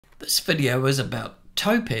This video is about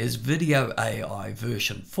Topaz Video AI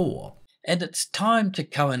version 4, and it's timed to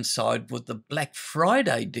coincide with the Black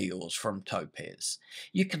Friday deals from Topaz.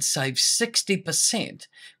 You can save 60%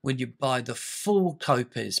 when you buy the full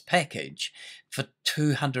Topaz package for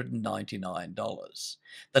 $299.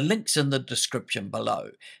 The link's in the description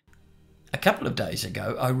below. A couple of days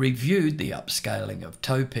ago, I reviewed the upscaling of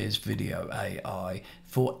Topaz Video AI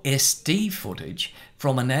for SD footage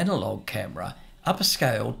from an analog camera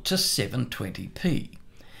upscaled to 720p.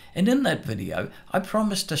 And in that video, I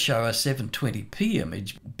promised to show a 720p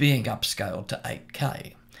image being upscaled to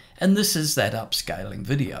 8K. And this is that upscaling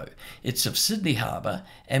video. It's of Sydney Harbour,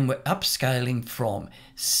 and we're upscaling from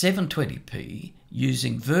 720p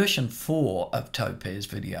using version 4 of Topaz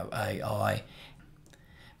Video AI.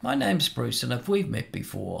 My name's Bruce, and if we've met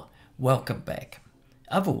before, welcome back.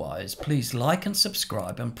 Otherwise, please like and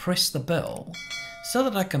subscribe and press the bell so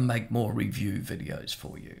that I can make more review videos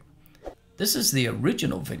for you. This is the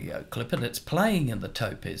original video clip, and it's playing in the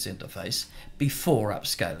Topaz interface before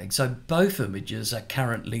upscaling, so both images are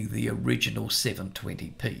currently the original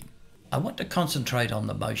 720p. I want to concentrate on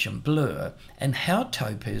the motion blur and how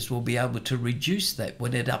Topaz will be able to reduce that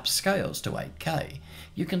when it upscales to 8K.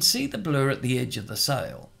 You can see the blur at the edge of the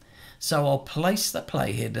sail. So I'll place the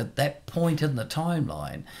playhead at that point in the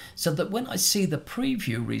timeline so that when I see the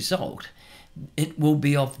preview result, it will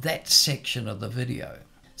be of that section of the video.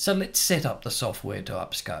 So let's set up the software to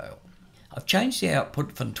upscale. I've changed the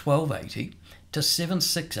output from 1280 to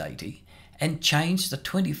 7680 and changed the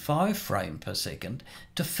 25 frame per second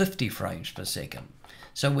to 50 frames per second.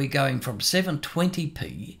 So we're going from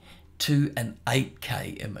 720p to an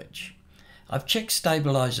 8K image. I've checked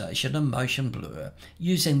stabilization and motion blur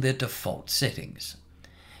using their default settings.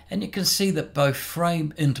 And you can see that both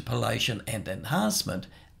frame interpolation and enhancement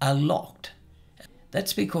are locked.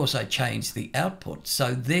 That's because I changed the output,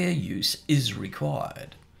 so their use is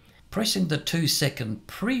required. Pressing the 2-second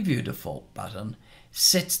preview default button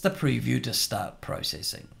sets the preview to start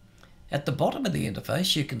processing. At the bottom of the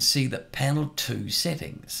interface, you can see the panel 2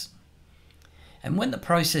 settings. And when the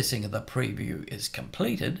processing of the preview is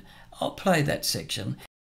completed, I'll play that section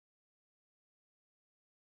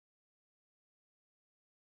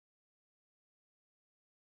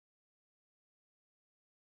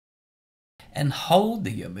and hold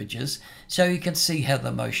the images so you can see how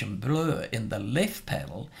the motion blur in the left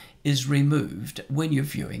panel is removed when you're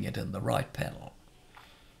viewing it in the right panel.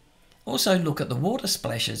 Also look at the water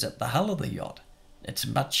splashes at the hull of the yacht. It's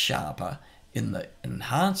much sharper in the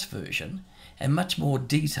enhanced version and much more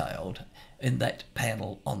detailed in that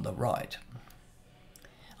panel on the right.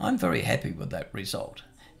 I'm very happy with that result.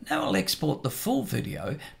 Now I'll export the full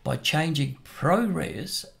video by changing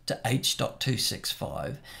ProRes to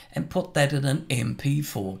H.265 and put that in an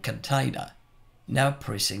MP4 container. Now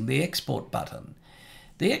pressing the export button.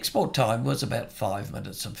 The export time was about 5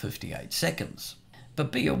 minutes and 58 seconds,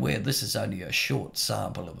 but be aware this is only a short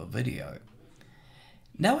sample of a video.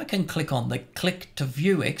 Now I can click on the Click to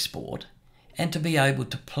View Export and to be able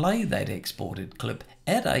to play that exported clip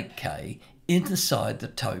at 8K inside the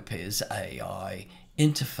Topaz AI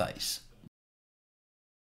interface.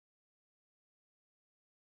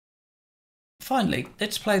 Finally,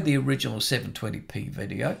 let's play the original 720p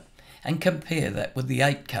video and compare that with the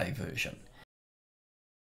 8K version.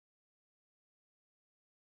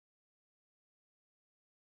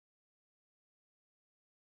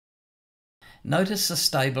 Notice the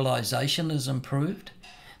stabilization is improved,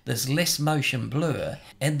 there's less motion blur,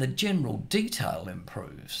 and the general detail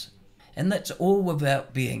improves. And that's all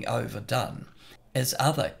without being overdone, as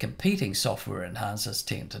other competing software enhancers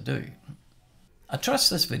tend to do. I trust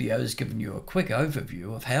this video has given you a quick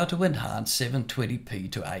overview of how to enhance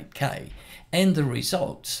 720p to 8K and the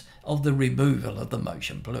results of the removal of the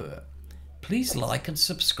motion blur. Please like and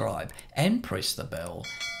subscribe and press the bell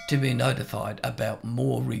to be notified about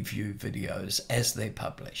more review videos as they're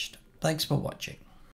published. Thanks for watching.